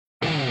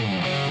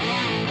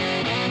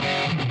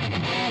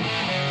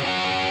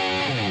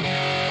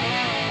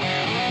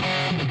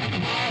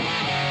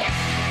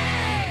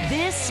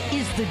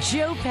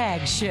Joe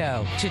Pags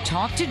Show. To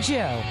talk to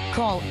Joe,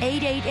 call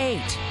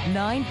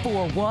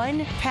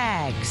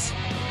 888-941-PAGS.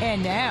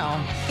 And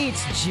now,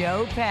 it's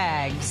Joe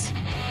Pags.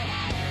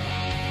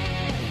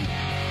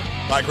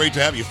 Hi, great to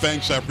have you.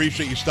 Thanks. I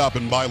appreciate you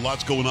stopping by.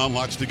 Lots going on,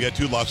 lots to get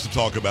to, lots to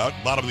talk about.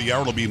 Bottom of the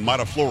hour will be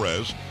Mayra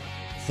Flores,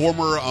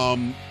 former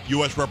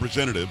U.S.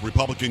 representative,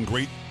 Republican,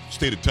 great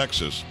state of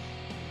Texas.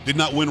 Did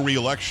not win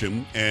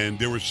re-election, and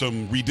there was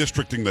some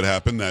redistricting that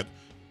happened that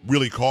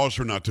really caused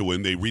her not to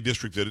win. They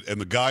redistricted, and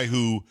the guy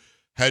who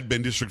had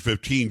been District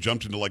 15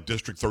 jumped into like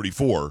District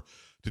 34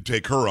 to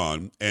take her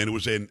on, and it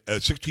was a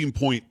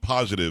 16-point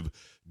positive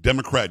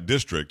Democrat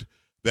district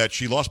that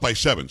she lost by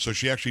 7. So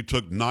she actually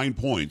took 9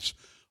 points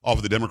off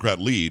of the Democrat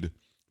lead,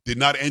 did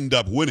not end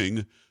up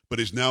winning, but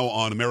is now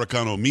on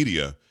Americano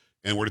media,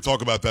 and we're going to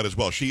talk about that as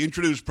well. She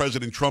introduced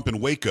President Trump in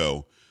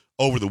Waco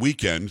over the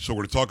weekend, so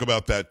we're going to talk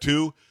about that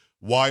too.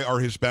 Why are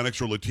Hispanics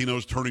or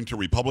Latinos turning to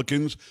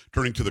Republicans,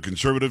 turning to the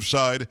conservative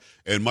side,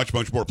 and much,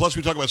 much more. Plus,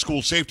 we talk about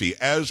school safety.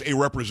 As a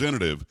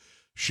representative,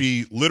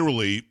 she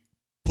literally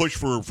pushed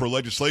for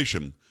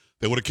legislation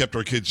that would have kept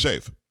our kids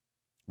safe.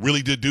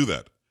 Really did do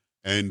that.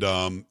 And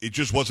it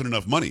just wasn't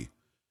enough money.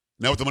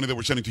 Now with the money that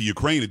we're sending to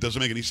Ukraine, it doesn't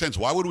make any sense.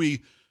 Why would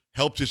we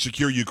help to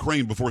secure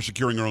Ukraine before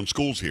securing our own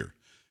schools here?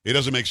 It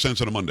doesn't make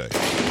sense on a Monday.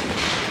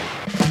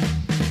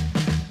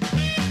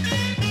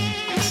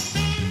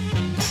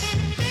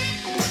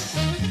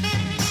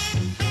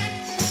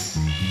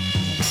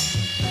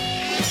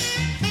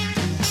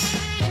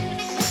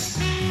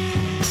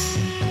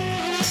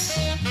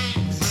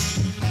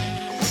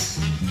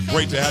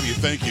 Great to have you.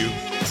 Thank you.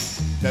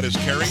 That is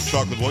Carrie,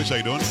 Chocolate Voice. How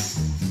you doing?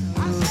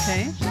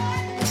 Okay.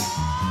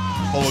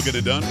 Polo, get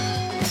it done.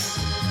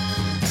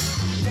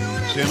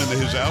 Sam into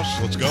his house.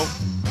 Let's go.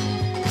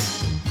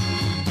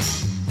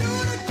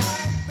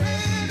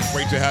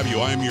 Great to have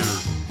you. I am your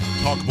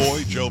talk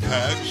boy, Joe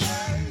Pags,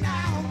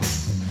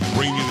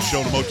 bringing you the show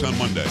on Motown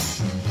Monday.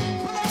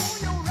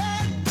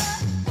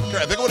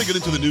 I think I want to get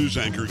into the news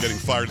anchor getting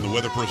fired and the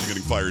weather person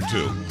getting fired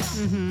too.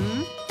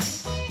 Mm-hmm.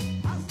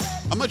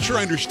 I'm not sure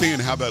I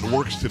understand how that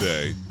works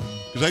today,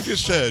 because I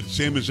just said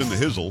Sam is in the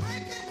hizzle,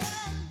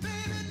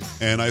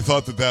 and I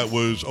thought that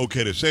was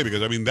okay to say,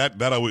 because I mean that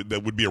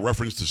would be a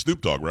reference to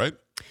Snoop Dogg, right?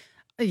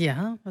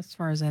 Yeah, as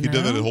far as I know. He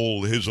did that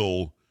whole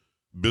hizzle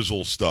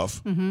bizzle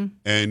stuff, mm-hmm.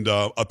 and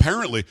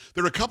apparently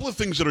there are a couple of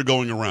things that are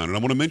going around, and I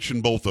want to mention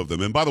both of them.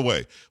 And by the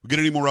way, we get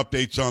any more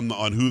updates on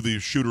who the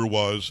shooter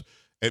was,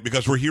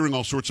 because we're hearing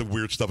all sorts of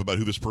weird stuff about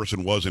who this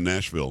person was in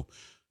Nashville.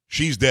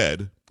 She's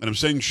dead, and I'm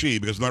saying she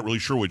because I'm not really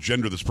sure what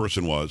gender this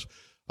person was.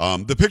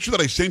 The picture that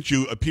I sent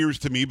you appears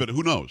to me, but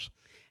who knows,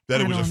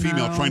 that it was a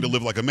female trying to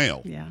live like a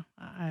male. Yeah,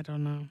 I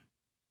don't know.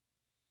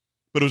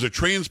 But it was a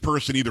trans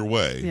person either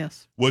way.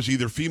 Yes. Was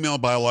either female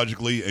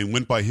biologically and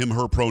went by him,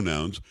 her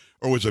pronouns,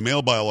 or was a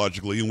male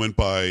biologically and went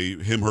by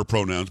him, her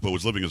pronouns, but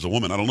was living as a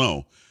woman. I don't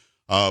know.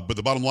 But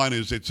the bottom line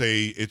is it's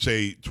a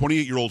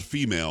 28-year-old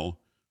female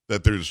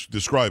that they're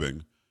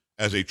describing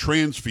as a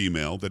trans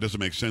female. That doesn't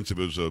make sense if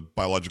it was a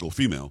biological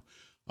female.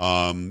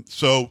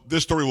 So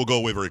this story will go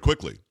away very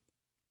quickly,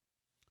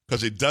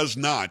 because it does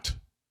not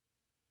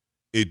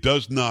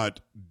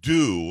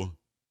do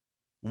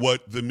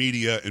what the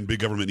media and big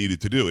government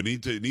needed to do. It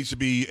needs to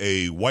be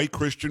a white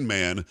Christian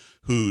man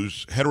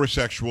who's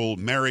heterosexual,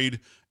 married,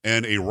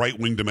 and a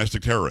right-wing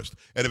domestic terrorist.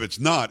 And if it's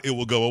not, it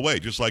will go away.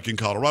 Just like in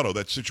Colorado,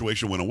 that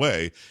situation went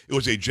away. It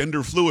was a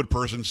gender-fluid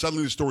person.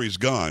 Suddenly the story is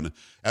gone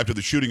after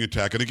the shooting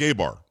attack at a gay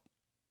bar.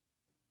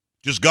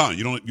 Just gone.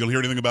 You don't hear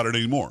anything about it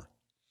anymore.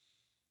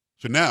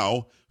 So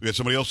now we got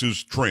somebody else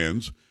who's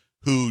trans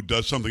who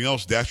does something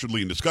else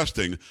dastardly and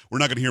disgusting. We're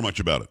not going to hear much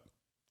about it.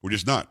 We're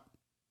just not.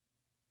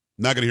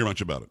 Not going to hear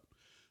much about it.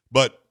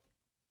 But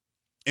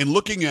in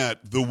looking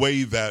at the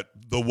way that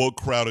the woke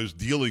crowd is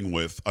dealing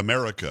with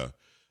America,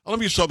 I don't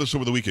know if you saw this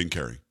over the weekend,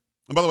 Carrie.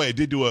 And by the way, I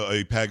did do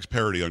a PAGS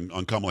parody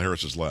on Kamala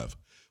Harris's laugh.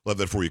 We'll have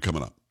that for you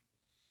coming up.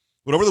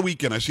 But over the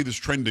weekend, I see this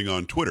trending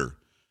on Twitter,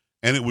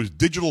 and it was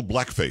digital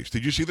blackface.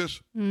 Did you see this?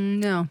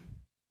 No.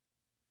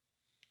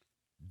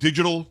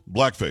 Digital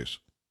blackface.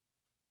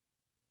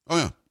 Oh,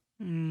 yeah.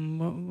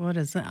 What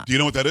is that? Do you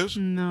know what that is?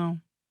 No.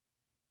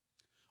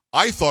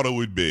 I thought it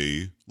would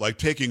be like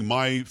taking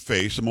my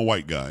face, I'm a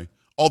white guy,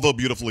 although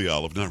beautifully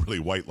olive, not really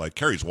white like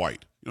Carrie's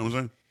white. You know what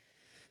I'm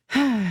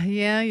saying?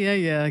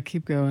 Yeah.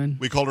 Keep going.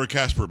 We called her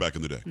Casper back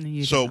in the day. No,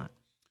 you so, did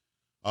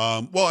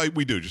not. Well,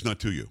 we do, just not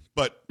to you.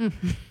 But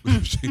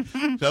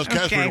how's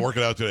Casper Okay.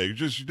 working out today?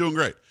 You're doing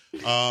great.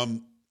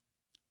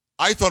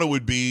 I thought it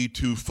would be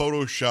to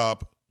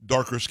Photoshop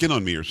darker skin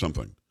on me or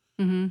something,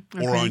 Mm-hmm.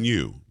 or Okay. on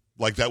you.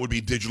 Like that would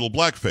be digital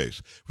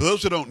blackface. For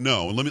those that don't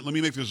know, and let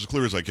me make this as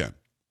clear as I can.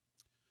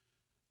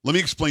 Let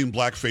me explain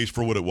blackface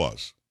for what it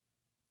was.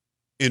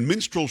 In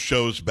minstrel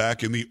shows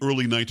back in the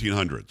early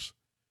 1900s,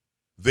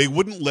 they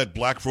wouldn't let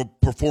black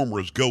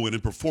performers go in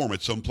and perform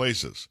at some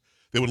places.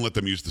 They wouldn't let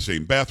them use the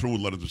same bathroom,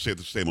 wouldn't let them stay at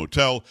the same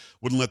hotel,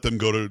 wouldn't let them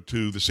go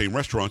to the same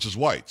restaurants as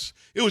whites.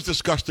 It was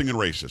disgusting and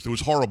racist. It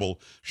was horrible,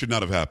 should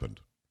not have happened.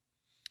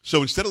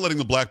 So instead of letting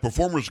the black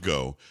performers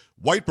go,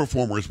 white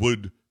performers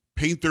would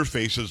paint their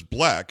faces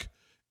black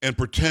and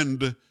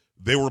pretend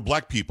they were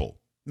black people.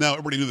 Now,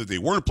 everybody knew that they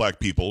weren't black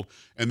people,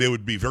 and they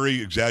would be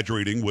very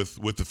exaggerating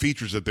with the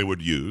features that they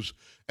would use,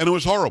 and it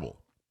was horrible.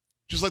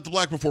 Just let the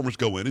black performers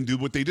go in and do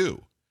what they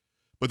do.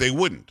 But they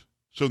wouldn't.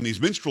 So in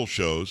these minstrel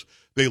shows,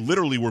 they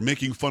literally were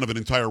making fun of an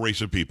entire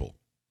race of people.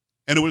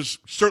 And it was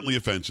certainly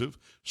offensive,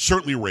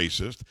 certainly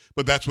racist,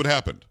 but that's what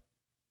happened.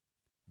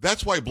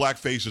 That's why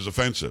blackface is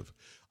offensive.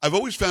 I've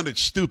always found it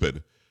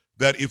stupid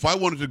that if I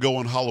wanted to go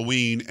on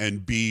Halloween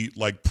and be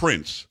like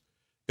Prince,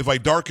 if I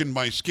darkened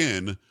my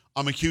skin,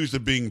 I'm accused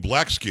of being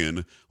black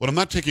skin, but I'm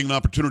not taking an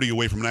opportunity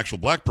away from an actual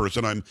black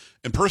person. I'm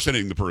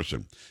impersonating the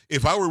person.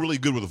 If I were really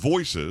good with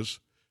voices,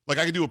 like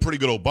I could do a pretty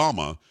good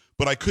Obama,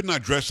 but I could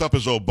not dress up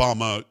as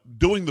Obama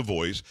doing the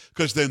voice,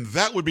 because then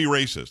that would be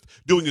racist.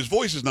 Doing his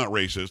voice is not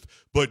racist,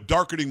 but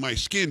darkening my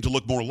skin to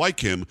look more like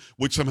him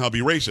would somehow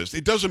be racist.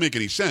 It doesn't make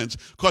any sense,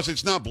 because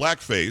it's not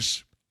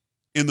blackface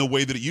in the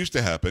way that it used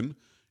to happen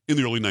in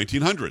the early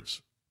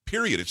 1900s.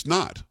 Period. It's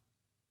not.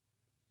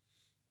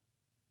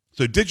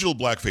 So digital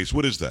blackface,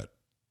 what is that?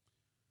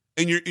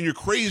 In your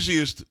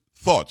craziest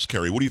thoughts,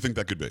 Carrie, what do you think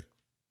that could be?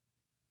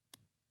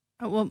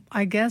 Well,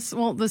 I guess,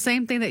 the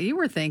same thing that you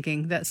were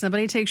thinking, that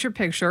somebody takes your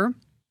picture.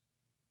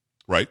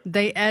 Right.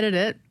 They edit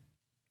it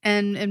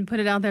and put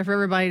it out there for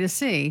everybody to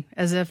see,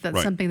 as if that's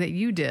right. something that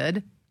you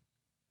did.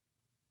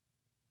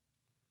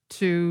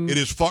 It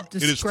is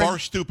far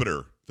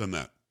stupider than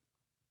that.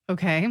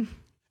 Okay.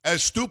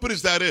 As stupid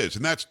as that is,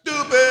 and that's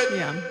stupid.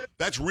 Yeah.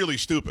 That's really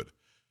stupid.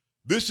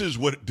 This is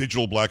what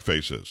digital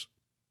blackface is.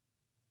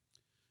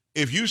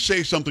 If you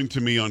say something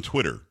to me on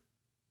Twitter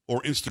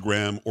or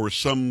Instagram or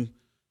some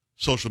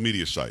social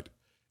media site,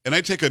 and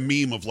I take a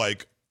meme of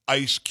like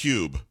Ice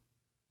Cube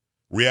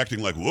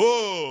reacting like,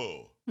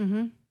 whoa,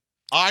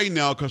 I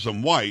now, because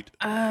I'm white,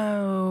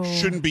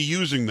 shouldn't be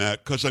using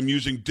that because I'm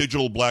using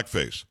digital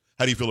blackface.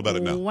 How do you feel about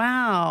it now?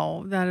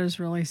 Wow, that is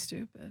really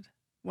stupid.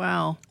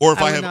 Wow. Or if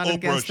I would have not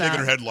Oprah shaking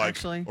her head like,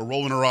 actually. or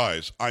rolling her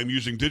eyes, I'm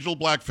using digital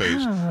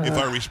blackface if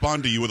I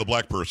respond to you with a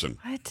black person.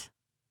 What?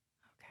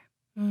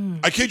 Okay.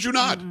 I kid you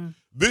not.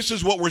 This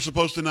is what we're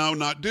supposed to now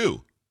not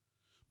do.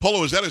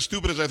 Polo, is that as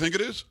stupid as I think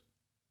it is?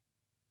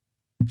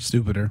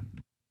 Stupider.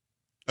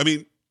 I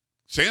mean,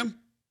 Sam?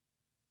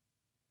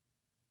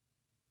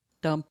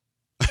 Dumb.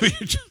 I mean,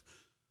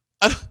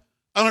 I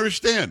don't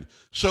understand.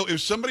 So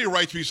if somebody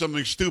writes me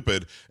something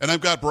stupid, and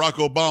I've got Barack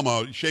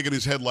Obama shaking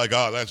his head like,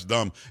 that's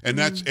dumb, and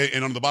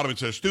and on the bottom it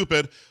says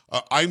stupid,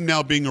 I'm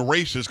now being a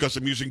racist because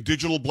I'm using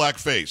digital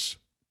blackface.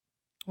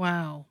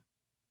 Wow.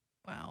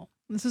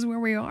 This is where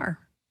we are.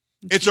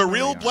 It's a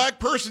real black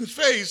person's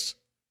face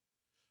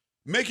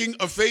making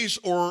a face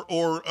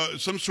or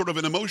some sort of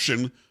an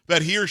emotion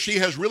that he or she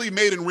has really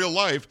made in real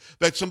life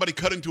that somebody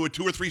cut into a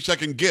 2 or 3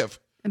 second GIF.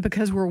 And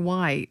because we're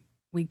white,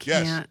 we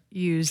can't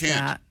use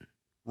that.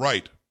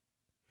 Right.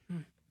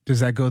 Does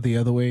that go the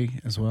other way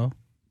as well?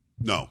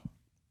 No.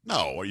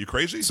 Are you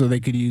crazy? So they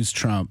could use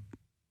Trump.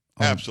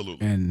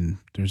 Absolutely. And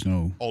there's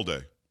no all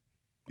day.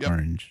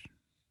 Orange.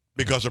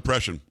 Because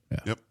oppression. Yeah.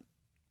 Yep.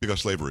 Because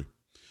slavery.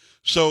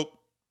 So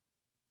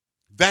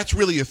that's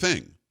really a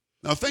thing.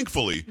 Now,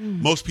 thankfully,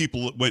 most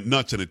people went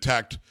nuts and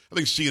attacked. I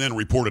think CNN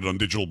reported on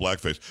digital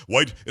blackface.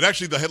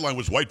 The headline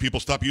was "White people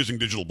stop using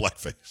digital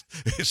blackface."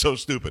 It's so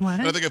stupid.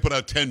 And I think I put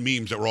out 10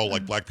 memes that were all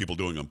like black people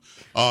doing them,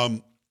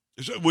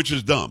 which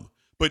is dumb.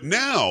 But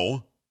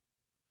now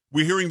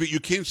we're hearing that you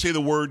can't say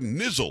the word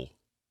nizzle.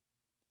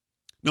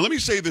 Now, let me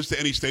say this to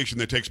any station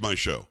that takes my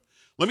show.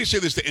 Let me say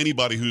this to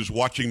anybody who's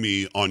watching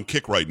me on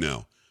Kick right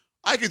now.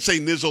 I could say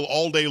nizzle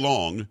all day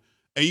long,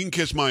 and you can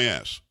kiss my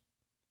ass.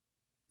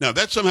 Now,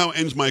 that somehow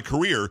ends my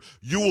career.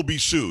 You will be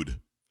sued,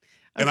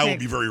 and I will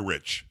be very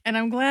rich. And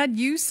I'm glad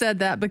you said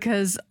that,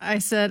 because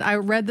I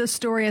read this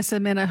story. I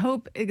said, man, I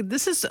hope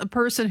this is a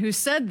person who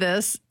said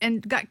this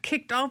and got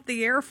kicked off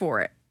the air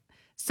for it.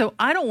 So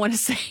I don't want to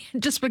say it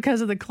just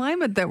because of the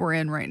climate that we're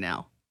in right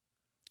now.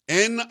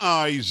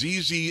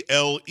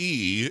 Nizzle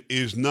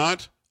is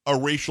not a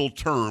racial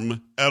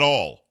term at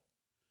all.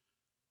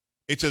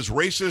 It's as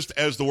racist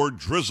as the word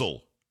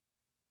drizzle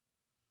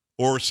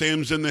or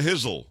Sam's in the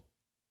hizzle.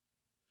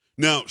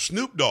 Now,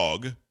 Snoop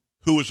Dogg,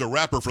 who is a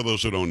rapper for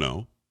those who don't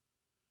know,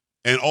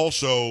 and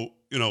also,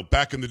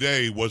 back in the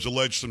day was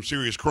alleged some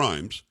serious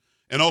crimes,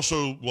 and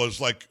also was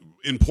like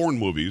in porn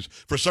movies.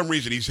 For some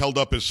reason, he's held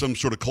up as some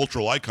sort of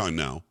cultural icon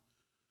now.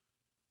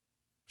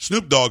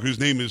 Snoop Dogg, whose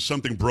name is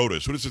something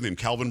Brodus. What is his name?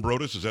 Calvin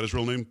Brodus? Is that his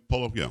real name,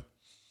 Polo? Yeah.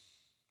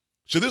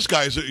 So this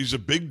guy, he's a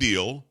big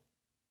deal.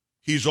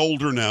 He's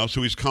older now,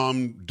 so he's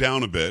calmed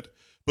down a bit.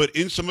 But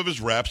in some of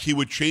his raps, he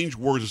would change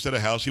words. Instead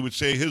of house, he would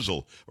say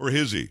hizzle or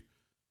hizzy.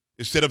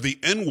 Instead of the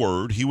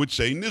N-word, he would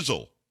say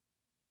nizzle.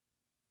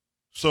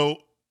 So,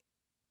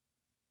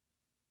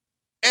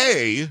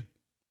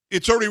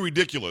 it's already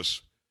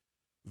ridiculous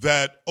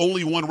that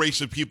only one race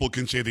of people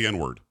can say the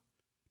N-word.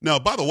 Now,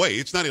 by the way,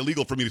 it's not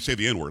illegal for me to say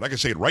the N-word. I can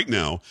say it right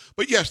now.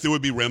 But yes, there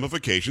would be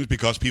ramifications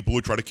because people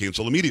would try to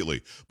cancel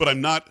immediately. But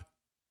I'm not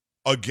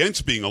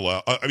against being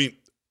allowed.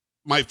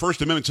 my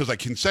First Amendment says I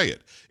can say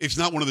it. It's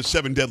not one of the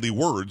 7 deadly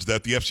words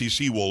that the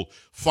FCC will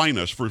fine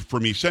us for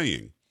me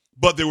saying.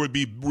 But there would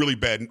be really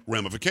bad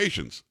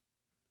ramifications.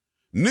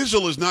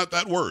 Nizzle is not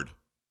that word.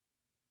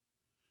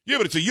 Yeah,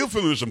 but it's a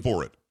euphemism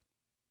for it.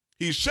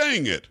 He's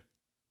saying it.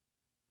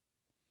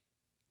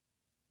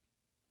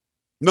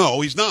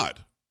 No, he's not.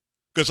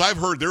 Because I've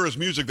heard there is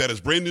music that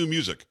is brand new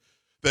music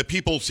that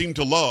people seem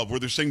to love where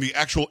they're saying the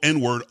actual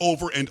N-word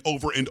over and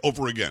over and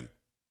over again.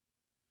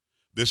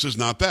 This is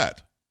not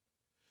that.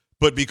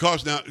 But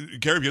because now,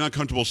 Gary, if you're not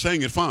comfortable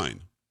saying it,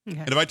 fine. Okay.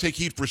 And if I take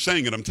heat for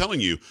saying it, I'm telling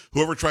you,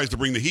 whoever tries to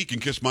bring the heat can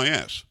kiss my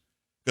ass.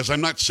 Because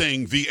I'm not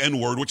saying the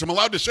N-word, which I'm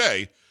allowed to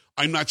say.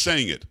 I'm not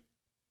saying it.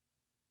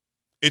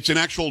 It's an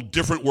actual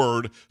different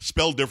word,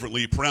 spelled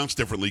differently, pronounced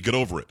differently. Get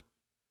over it.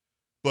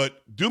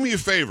 But do me a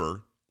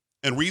favor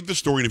and read the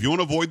story. And if you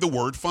want to avoid the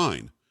word,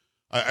 fine.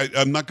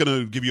 I'm not going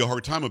to give you a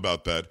hard time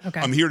about that. Okay.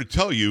 I'm here to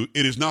tell you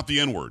it is not the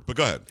N-word. But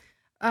go ahead.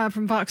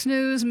 From Fox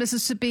News,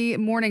 Mississippi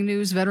Morning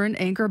News veteran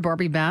anchor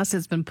Barbie Bass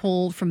has been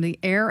pulled from the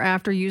air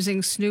after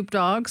using Snoop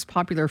Dogg's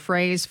popular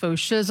phrase, faux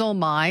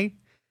shizzle,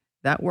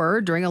 that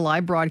word, during a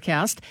live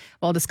broadcast.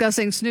 While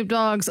discussing Snoop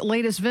Dogg's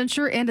latest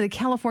venture into the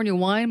California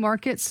wine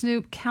market,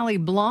 Snoop Cali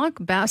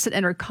Blanc, Bassett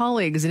and her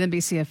colleagues at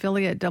NBC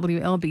affiliate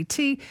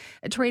WLBT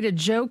traded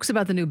jokes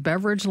about the new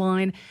beverage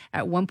line.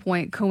 At one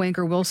point,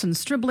 co-anchor Wilson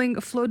Stribling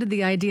floated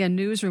the idea a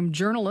newsroom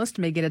journalist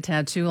may get a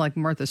tattoo like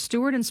Martha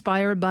Stewart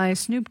inspired by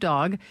Snoop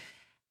Dogg.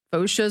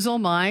 Faux shizzle,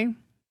 my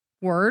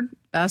word.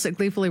 Bassett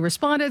gleefully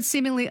responded,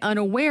 seemingly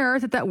unaware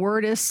that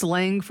word is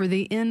slang for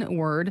the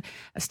N-word.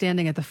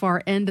 Standing at the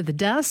far end of the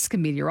desk,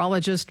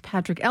 meteorologist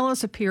Patrick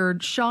Ellis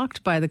appeared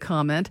shocked by the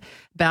comment.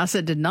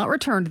 Bassett did not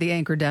return to the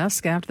anchor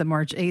desk after the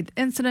March 8th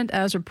incident,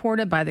 as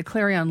reported by the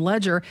Clarion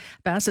Ledger.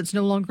 Bassett's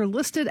no longer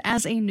listed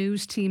as a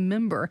news team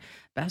member.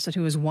 Bassett,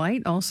 who is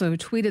white, also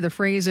tweeted the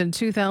phrase in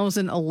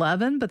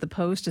 2011, but the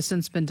post has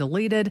since been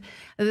deleted.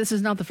 This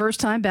is not the first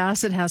time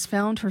Bassett has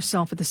found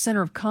herself at the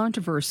center of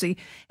controversy.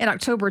 In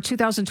October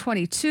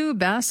 2022,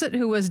 Bassett,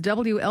 who was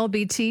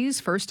WLBT's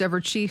first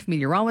ever chief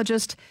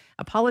meteorologist,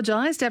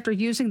 apologized after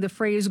using the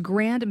phrase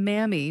grand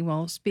mammy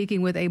while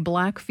speaking with a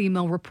black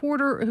female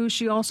reporter who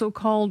she also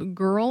called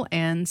girl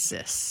and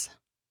sis.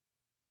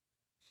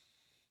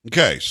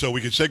 Okay, so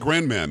we could say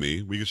grand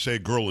mammy, we could say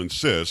girl and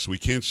sis, we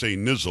can't say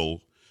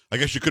nizzle. I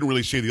guess you couldn't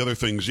really say the other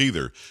things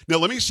either. Now,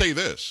 let me say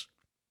this.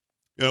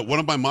 One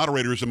of my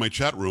moderators in my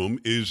chat room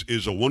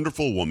is a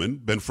wonderful woman,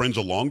 been friends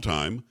a long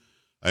time,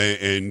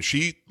 and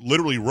she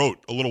literally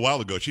wrote a little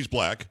while ago, she's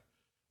black,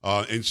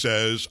 and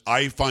says,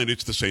 I find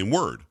it's the same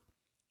word.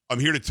 I'm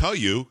here to tell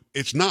you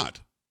it's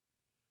not.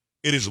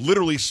 It is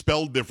literally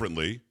spelled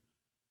differently.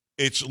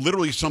 It's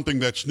literally something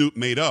that Snoop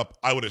made up,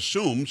 I would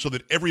assume, so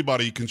that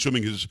everybody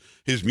consuming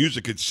his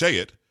music could say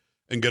it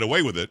and get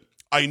away with it.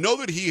 I know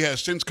that he has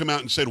since come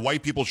out and said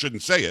white people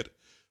shouldn't say it,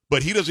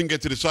 but he doesn't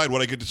get to decide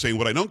what I get to say and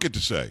what I don't get to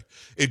say.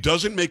 It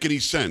doesn't make any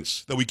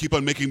sense that we keep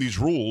on making these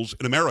rules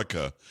in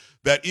America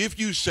that if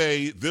you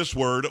say this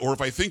word, or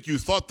if I think you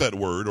thought that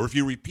word, or if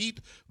you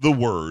repeat the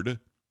word,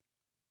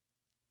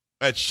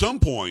 at some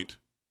point,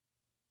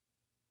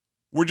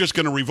 we're just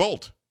going to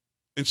revolt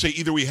and say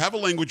either we have a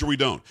language or we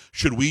don't.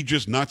 Should we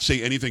just not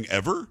say anything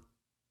ever?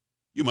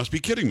 You must be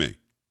kidding me.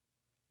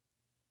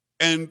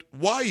 And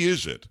why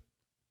is it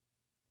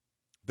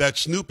that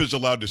Snoop is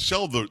allowed to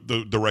sell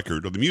the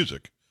record or the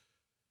music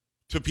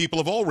to people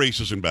of all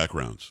races and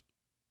backgrounds?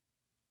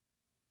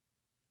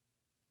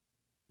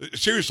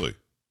 Seriously.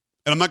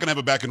 And I'm not going to have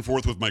a back and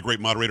forth with my great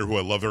moderator who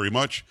I love very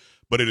much,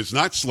 but it is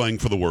not slang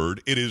for the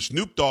word. It is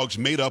Snoop Dogg's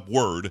made-up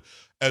word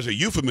as a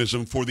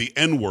euphemism for the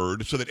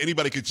N-word so that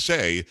anybody could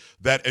say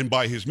that and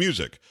buy his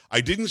music.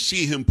 I didn't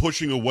see him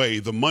pushing away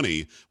the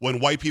money when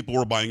white people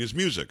were buying his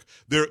music.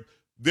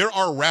 There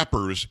are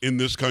rappers in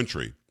this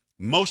country,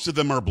 most of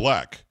them are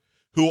black,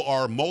 who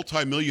are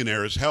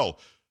multimillionaires. Hell,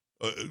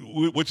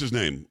 what's his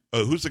name?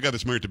 Who's the guy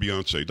that's married to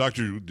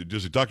Beyonce?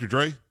 Is it Dr.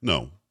 Dre?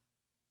 No.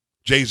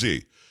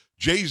 Jay-Z.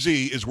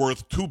 Jay-Z is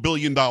worth $2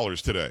 billion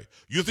today.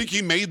 You think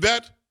he made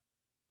that?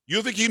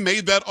 You think he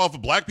made that off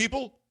of black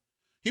people?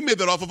 He made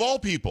that off of all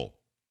people.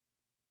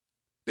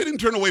 They didn't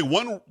turn away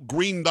one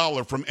green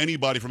dollar from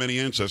anybody from any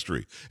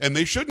ancestry, and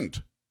they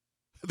shouldn't.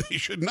 They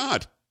should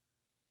not.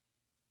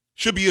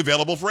 Should be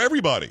available for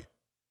everybody.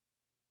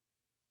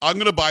 I'm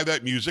going to buy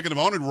that music, and if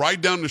I want to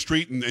ride down the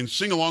street and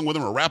sing along with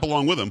them or rap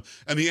along with them,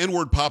 and the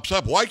N-word pops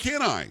up, why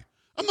can't I?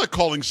 I'm not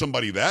calling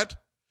somebody that.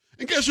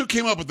 And guess who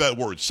came up with that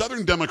word?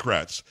 Southern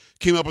Democrats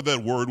came up with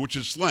that word, which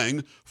is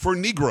slang for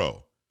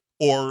Negro,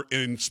 or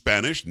in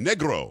Spanish,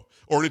 negro,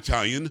 or in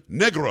Italian,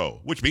 negro,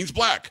 which means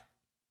black.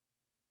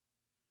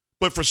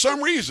 But for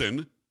some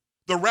reason,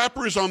 the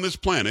rappers on this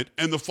planet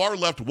and the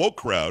far-left woke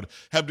crowd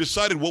have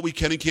decided what we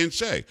can and can't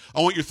say.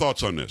 I want your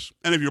thoughts on this.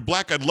 And if you're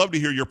black, I'd love to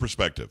hear your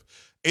perspective.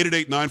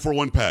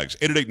 888-941-PAGS,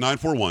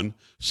 888-941-7247,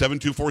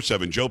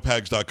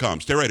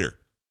 joepags.com. Stay right here.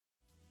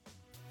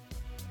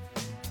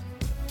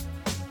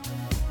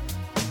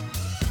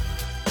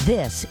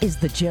 This is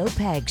the Joe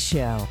Pags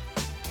Show.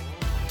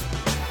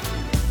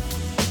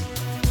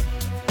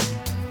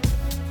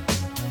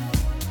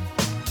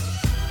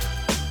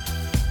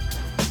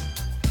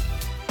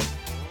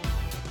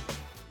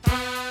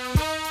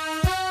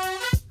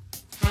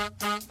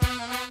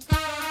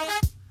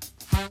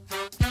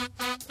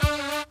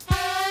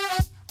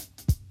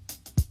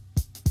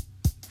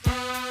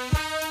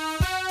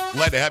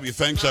 Glad to have you.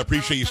 Thanks. I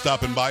appreciate you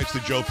stopping by. It's the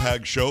Joe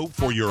Pag Show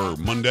for your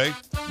Monday,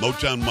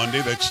 Motown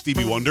Monday. That's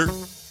Stevie Wonder.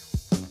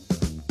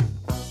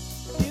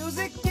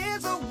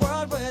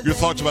 Your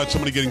thoughts about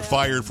somebody getting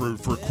fired for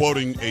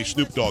quoting a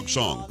Snoop Dogg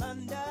song.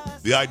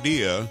 The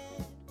idea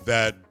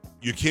that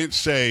you can't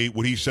say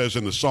what he says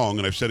in the song,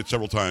 and I've said it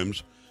several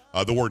times,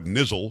 the word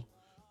nizzle,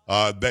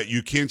 that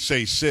you can't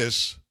say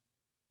sis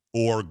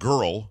or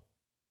girl.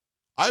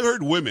 I've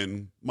heard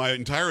women my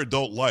entire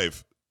adult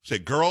life say,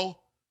 girl,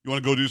 you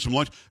want to go do some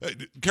lunch?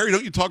 Carrie,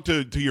 don't you talk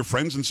to your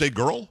friends and say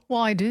girl?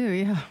 Well, I do,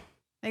 yeah.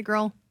 Hey,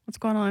 girl, what's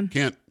going on?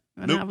 Can't.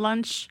 Want to Nope. have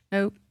lunch?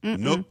 Nope. Mm-mm.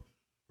 Nope.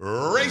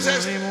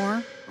 Racist.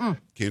 Anymore?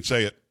 Can't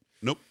say it.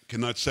 Nope.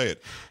 Cannot say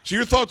it. So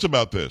your thoughts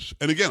about this?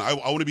 And again, I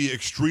want to be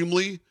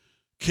extremely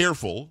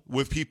careful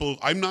with people.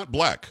 I'm not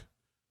black.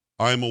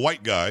 I'm a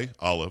white guy,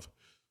 Olive,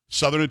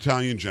 Southern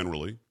Italian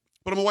generally,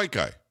 but I'm a white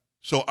guy.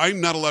 So I'm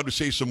not allowed to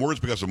say some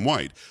words because I'm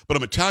white, but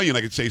I'm Italian.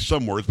 I can say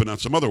some words, but not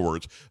some other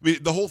words. I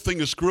mean, the whole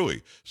thing is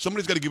screwy.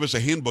 Somebody's got to give us a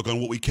handbook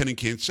on what we can and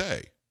can't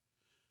say.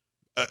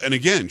 And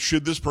again,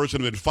 should this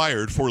person have been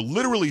fired for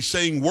literally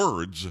saying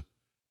words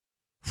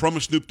from a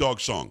Snoop Dogg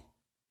song?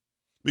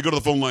 We go to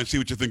the phone line, see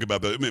what you think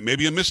about that.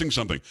 Maybe I'm missing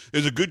something.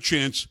 There's a good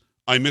chance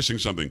I'm missing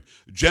something.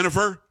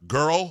 Jennifer,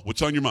 girl,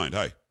 what's on your mind?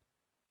 Hi.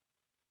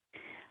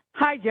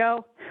 Hi,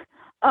 Joe.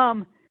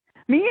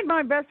 Me and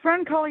my best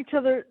friend call each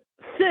other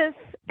sis,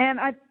 and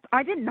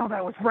I didn't know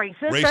that was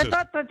racist. I Racist.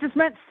 thought that just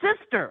meant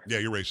sister. Yeah,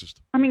 you're racist.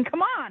 I mean,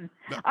 come on.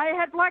 No. I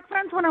had black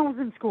friends when I was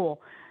in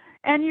school,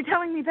 and you're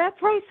telling me that's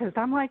racist.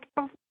 I'm like,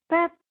 oh,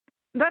 that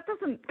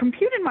doesn't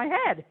compute in my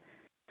head.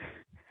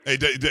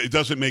 It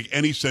doesn't make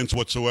any sense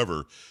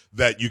whatsoever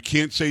that you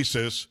can't say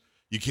sis,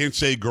 you can't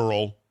say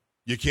girl,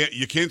 you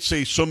can't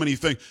say so many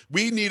things.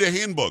 We need a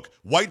handbook,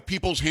 white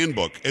people's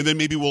handbook, and then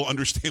maybe we'll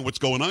understand what's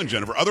going on,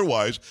 Jennifer.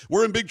 Otherwise,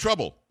 we're in big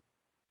trouble.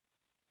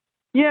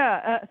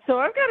 Yeah, so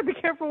I've got to be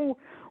careful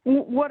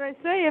what I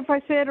say if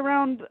I say it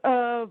around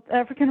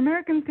African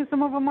Americans, because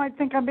some of them might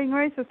think I'm being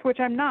racist, which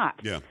I'm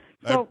not. Yeah.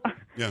 So,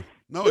 Yeah.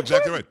 No,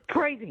 exactly right.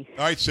 Crazy.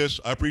 All right, sis.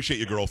 I appreciate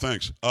you, girl.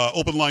 Thanks.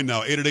 Open line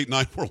now,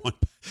 888-941.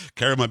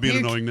 Carrie, am I being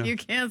annoying now? You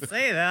can't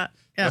say that.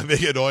 Yeah. Am I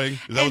being annoying?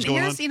 Is that what's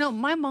going on? You know,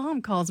 my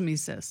mom calls me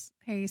sis.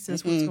 Hey,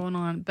 sis, what's going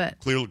on? But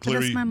Clearly,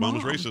 that's my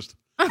Mama's mom. racist.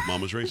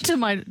 Mama's racist. to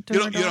my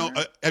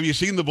daughter. Have you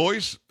seen The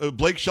Voice?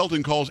 Blake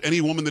Shelton calls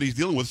any woman that he's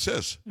dealing with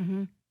sis.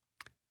 Mm-hmm.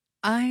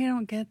 I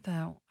don't get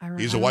that.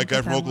 He's a white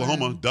guy from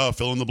Oklahoma. Duh,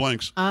 fill in the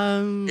blanks.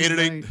 888,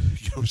 right. you know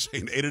what I'm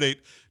saying?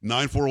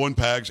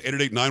 888-941-PAGS,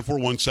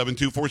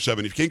 888-941-7247.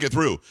 If you can't get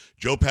through,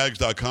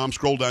 joepags.com,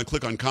 scroll down,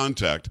 click on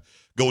contact,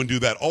 go and do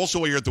that. Also,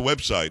 while you're at the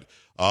website,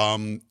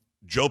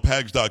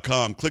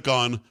 joepags.com, click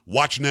on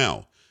Watch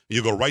Now.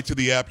 You go right to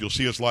the app. You'll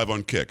see us live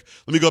on Kick.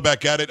 Let me go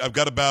back at it. I've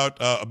got about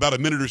a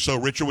minute or so.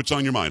 Richard, what's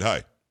on your mind?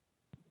 Hi.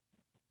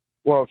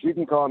 Well, if you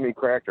can call me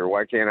Cracker,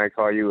 why can't I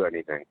call you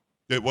anything?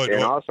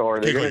 Also, are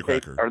they going to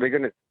take? Are they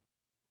going to?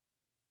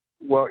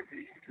 Well,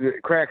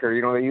 Cracker.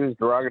 You know, they use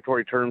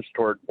derogatory terms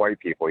toward white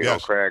people. You know,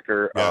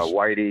 Cracker,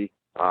 Whitey,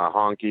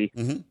 Honky.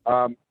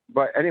 Mm-hmm.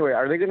 But anyway,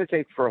 are they going to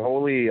take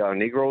frijoles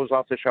Negroes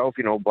off the shelf?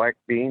 You know, black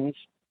beans.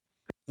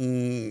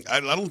 I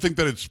don't think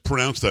that it's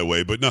pronounced that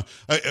way, but no.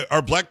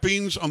 Are black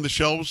beans on the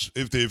shelves?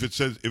 If it's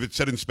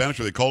said in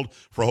Spanish, are they called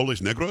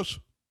frijoles negros? Is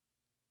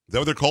that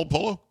what they're called,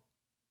 Polo?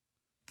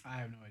 I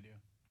have no idea.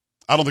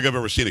 I don't think I've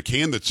ever seen a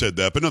can that said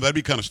that, but no, that'd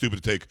be kind of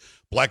stupid to take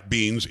black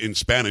beans in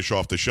Spanish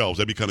off the shelves.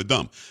 That'd be kind of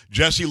dumb.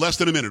 Jesse, less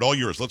than a minute. All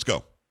yours. Let's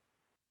go.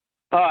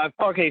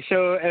 Okay,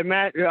 so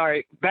Matt, all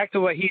right, back to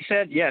what he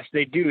said. Yes,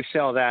 they do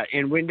sell that.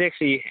 In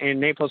Winn-Dixie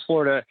in Naples,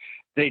 Florida,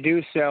 they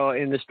do sell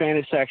in the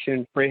Spanish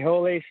section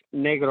frijoles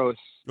negros.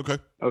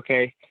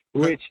 Okay,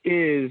 which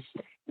is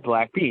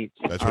black beans.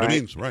 That's what it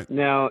means, right.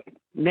 Now,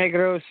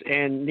 negros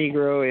and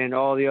negro and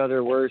all the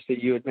other words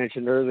that you had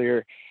mentioned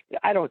earlier,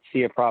 I don't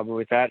see a problem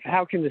with that.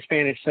 How can the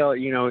Spanish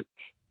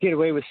get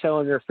away with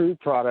selling their food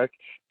product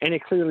and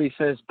it clearly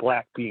says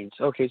black beans?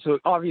 Okay, so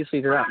obviously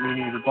they're not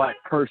meaning the black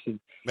person.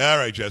 All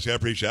right, Jesse, I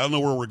appreciate it. I don't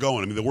know where we're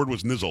going. I mean, the word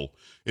was nizzle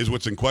is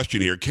what's in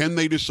question here. Can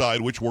they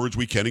decide which words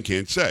we can and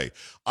can't say?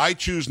 I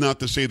choose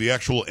not to say the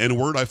actual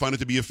N-word. I find it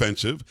to be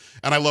offensive,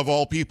 and I love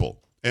all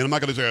people. And I'm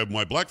not going to say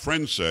my black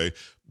friends say.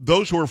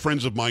 Those who are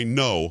friends of mine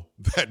know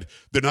that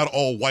they're not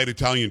all white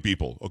Italian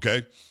people,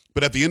 okay?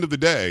 But at the end of the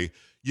day,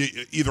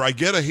 either I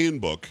get a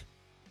handbook,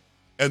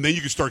 and then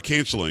you can start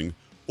canceling,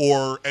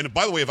 and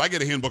by the way, if I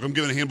get a handbook, I'm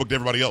giving a handbook to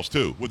everybody else,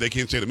 too, what they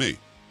can't say to me.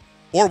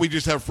 Or we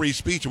just have free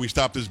speech and we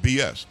stop this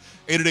BS.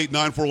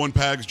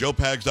 888-941-PAGS,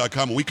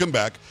 joepags.com. When we come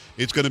back,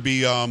 it's going to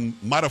be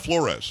Mayra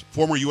Flores,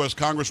 former U.S.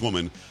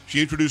 Congresswoman.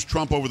 She introduced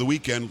Trump over the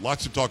weekend.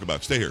 Lots to talk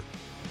about. Stay here.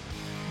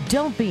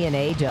 Don't be an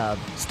A-dub.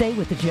 Stay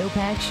with the Joe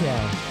Pag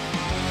Show.